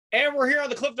And we're here on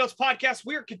the Cliff Notes podcast.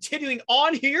 We are continuing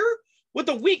on here with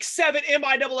the Week 7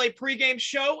 MIAA pregame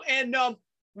show. And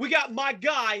we got my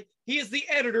guy. He is the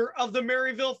editor of the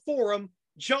Maryville Forum.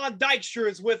 John Dykstra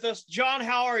is with us. John,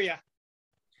 how are you?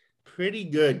 Pretty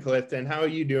good, Clifton. How are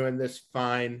you doing this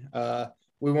fine?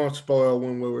 We won't spoil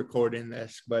when we're recording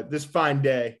this, but this fine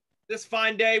day. This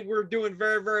fine day, we're doing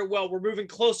very, very well. We're moving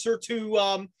closer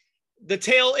to the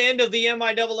tail end of the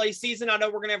MIAA season. I know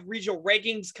we're going to have regional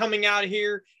rankings coming out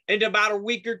here in about a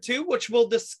week or two, which we'll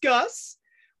discuss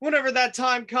whenever that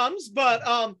time comes. But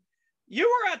you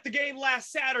were at the game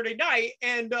last Saturday night,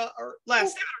 and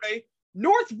Saturday,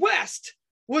 Northwest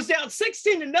was down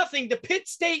 16-0 to Pitt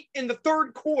State in the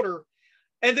third quarter.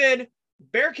 And then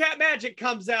Bearcat Magic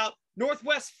comes out.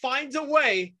 Northwest finds a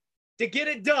way to get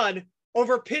it done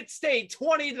over Pitt State.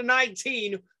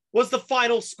 20-19 was the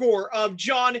final score.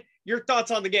 John, your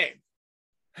thoughts on the game?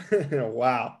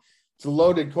 Wow. It's a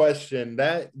loaded question.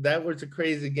 That was a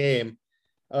crazy game.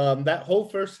 That whole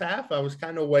first half, I was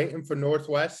kind of waiting for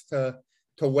Northwest to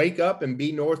wake up and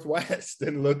be Northwest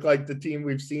and look like the team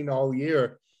we've seen all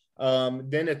year.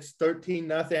 Then it's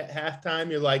 13-0 at halftime.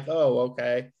 You're like, oh,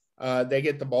 okay. They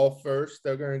get the ball first.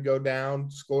 They're going to go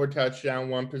down, score a touchdown,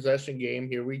 one possession game.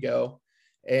 Here we go.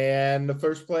 And the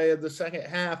first play of the second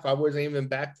half, I wasn't even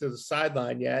back to the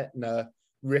sideline yet. And a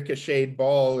ricocheted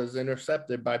ball is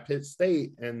intercepted by Pitt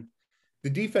State. And the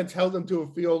defense held them to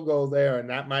a field goal there. And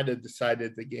that might have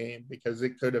decided the game because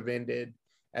it could have ended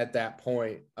at that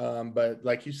point. But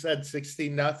like you said,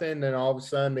 16-0. And all of a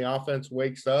sudden the offense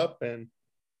wakes up and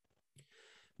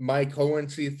Mike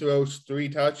Hohensee throws 3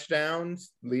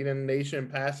 touchdowns, leading the nation in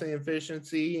passing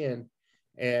efficiency. And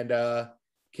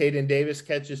Caden Davis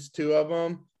catches 2 of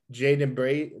them. Jaden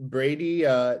Brady,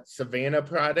 Savannah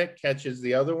product, catches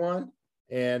the other one.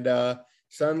 And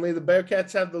suddenly the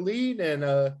Bearcats have the lead and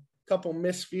a couple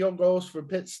missed field goals for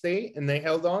Pitt State, and they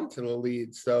held on to the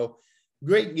lead. So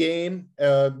great game.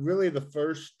 Really the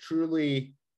first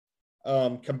truly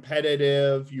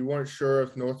competitive. You weren't sure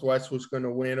if Northwest was going to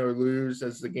win or lose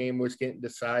as the game was getting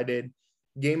decided.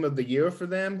 Game of the year for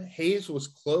them. Hayes was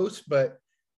close, but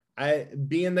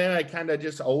being there, I kind of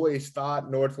just always thought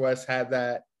Northwest had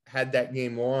that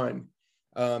game won.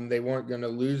 They weren't going to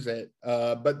lose it.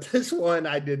 But this one,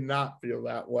 I did not feel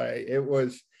that way. It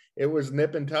was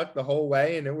nip and tuck the whole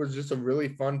way, and it was just a really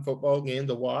fun football game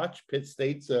to watch. Pitt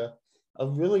State's a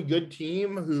really good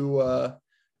team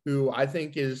who I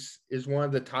think is one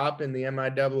of the top in the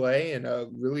MIAA and a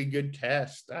really good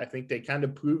test. I think they kind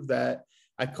of proved that.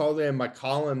 I called it in my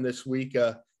column this week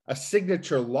a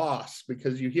signature loss,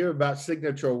 because you hear about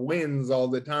signature wins all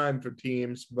the time for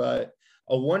teams, but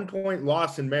a 1-point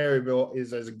loss in Maryville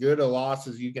is as good a loss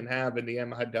as you can have in the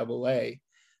MIAA.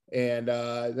 And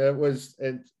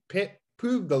Pitt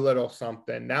proved a little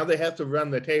something. Now they have to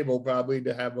run the table probably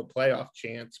to have a playoff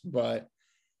chance, but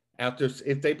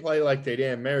if they play like they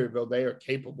did in Maryville, they are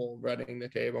capable of running the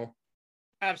table.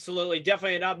 Absolutely.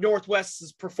 Definitely enough.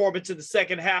 Northwest's performance in the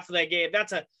second half of that game,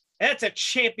 that's a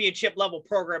championship level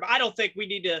program. I don't think we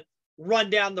need to run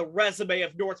down the resume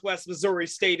of Northwest Missouri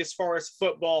State as far as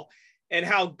football and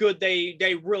how good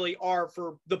they really are.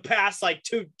 For the past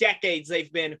 2 decades,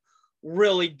 they've been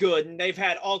really good, and they've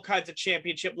had all kinds of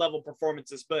championship level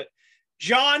performances. But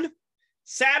John,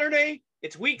 Saturday,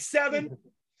 it's week 7,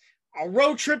 a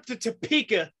road trip to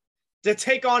Topeka to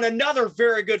take on another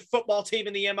very good football team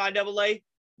in the MIAA,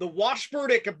 the Washburn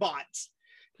Ichabods.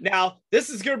 Now, this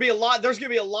is going to be a lot. There's going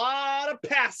to be a lot of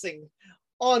passing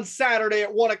on Saturday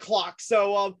at 1:00.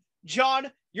 So,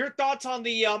 John, your thoughts on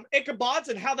the Ichabods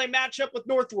and how they match up with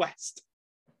Northwest?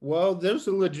 Well, there's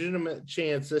a legitimate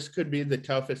chance this could be the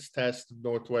toughest test of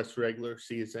Northwest regular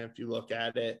season if you look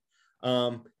at it.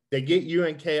 They get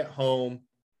UNK at home.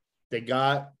 They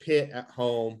got Pitt at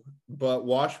home. But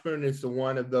Washburn is the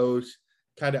one of those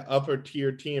kind of upper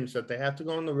tier teams that they have to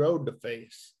go on the road to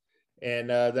face. And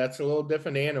that's a little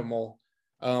different animal.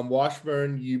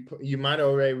 Washburn, you might have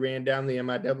already ran down the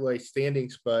MIAA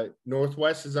standings, but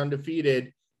Northwest is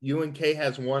undefeated. UNK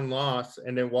has 1 loss,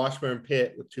 and then Washburn and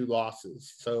Pitt with 2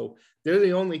 losses. So they're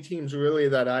the only teams really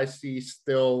that I see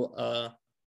still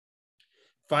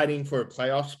fighting for a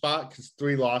playoff spot, because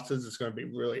 3 losses is going to be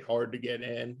really hard to get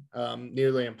in,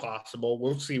 nearly impossible.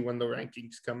 We'll see when the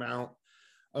rankings come out.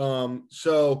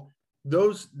 So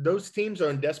those teams are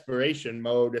in desperation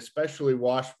mode, especially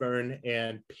Washburn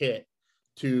and Pitt,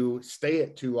 to stay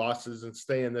at 2 losses and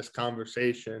stay in this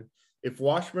conversation. If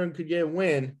Washburn could get a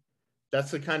win,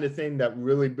 that's the kind of thing that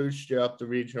really boosts you up the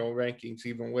regional rankings,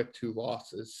 even with 2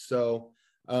 losses. So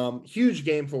huge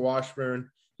game for Washburn,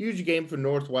 huge game for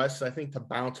Northwest, I think, to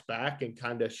bounce back and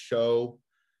kind of show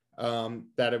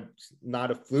that it's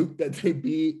not a fluke that they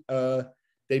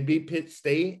beat Pitt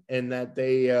State, and that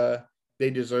they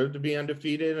deserve to be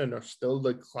undefeated and are still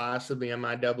the class of the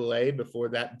MIAA before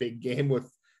that big game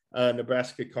with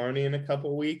Nebraska Kearney in a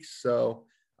couple of weeks. So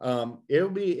it'll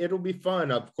be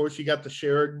fun. Of course, you got the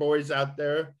Sherrick boys out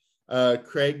there,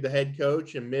 Craig, the head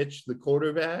coach, and Mitch, the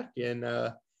quarterback,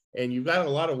 and you've got a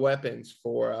lot of weapons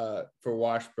for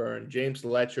Washburn. James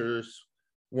Letcher's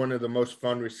one of the most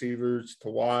fun receivers to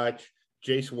watch.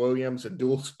 Jace Williams, a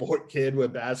dual sport kid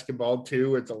with basketball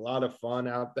too. It's a lot of fun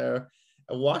out there.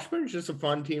 Washburn's just a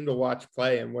fun team to watch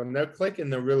play, and when they're clicking,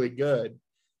 they're really good.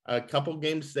 A couple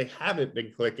games they haven't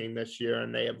been clicking this year,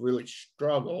 and they have really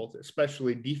struggled,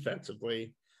 especially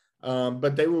defensively.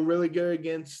 But they were really good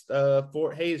against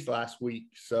Fort Hays last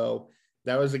week. So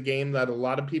that was a game that a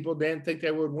lot of people didn't think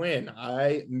they would win.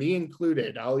 Me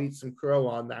included. I'll eat some crow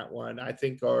on that one. I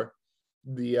think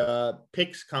the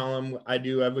picks column I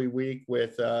do every week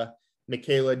with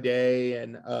Michaela Day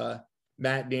and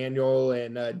Matt Daniel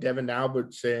and Devin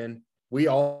Albertson, we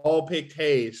all picked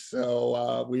Hayes.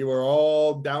 So we were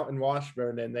all doubting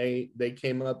Washburn, and they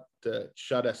came up to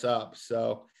shut us up.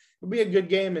 So it'll be a good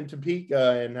game in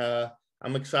Topeka, and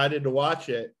I'm excited to watch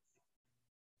it.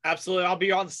 Absolutely. I'll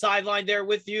be on the sideline there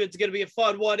with you. It's going to be a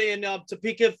fun one in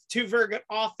Topeka. Two very good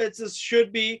offenses.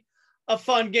 Should be a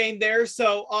fun game there.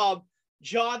 So,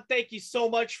 John, thank you so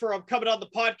much for coming on the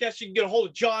podcast. You can get a hold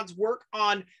of John's work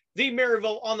on the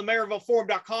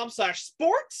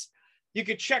MaryvilleForum.com/sports. You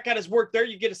can check out his work there.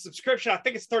 You get a subscription. I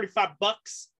think it's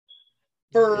 $35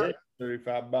 for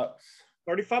 $35.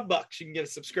 $35. You can get a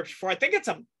subscription for. I think it's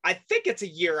a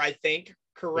year. I think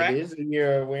correct. It is a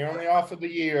year. We only offer the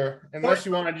year, unless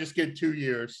you want to just get 2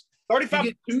 years. 35. If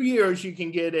you get 2 years, you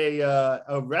can get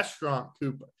a restaurant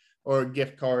coupon or a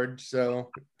gift card.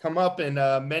 So come up and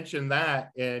mention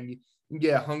that, and you can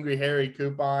get a Hungry Harry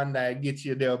coupon that gets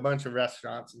you to a bunch of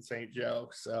restaurants in St. Joe.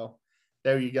 So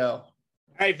there you go.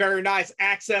 Hey, very nice.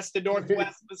 Access to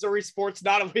Northwest Missouri sports,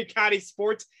 Nottaway County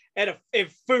sports, and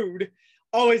food.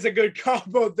 Always a good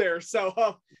combo there.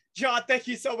 So, John, thank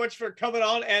you so much for coming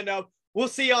on, and we'll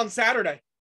see you on Saturday.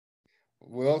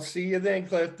 We'll see you then,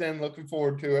 Clifton. Looking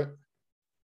forward to it.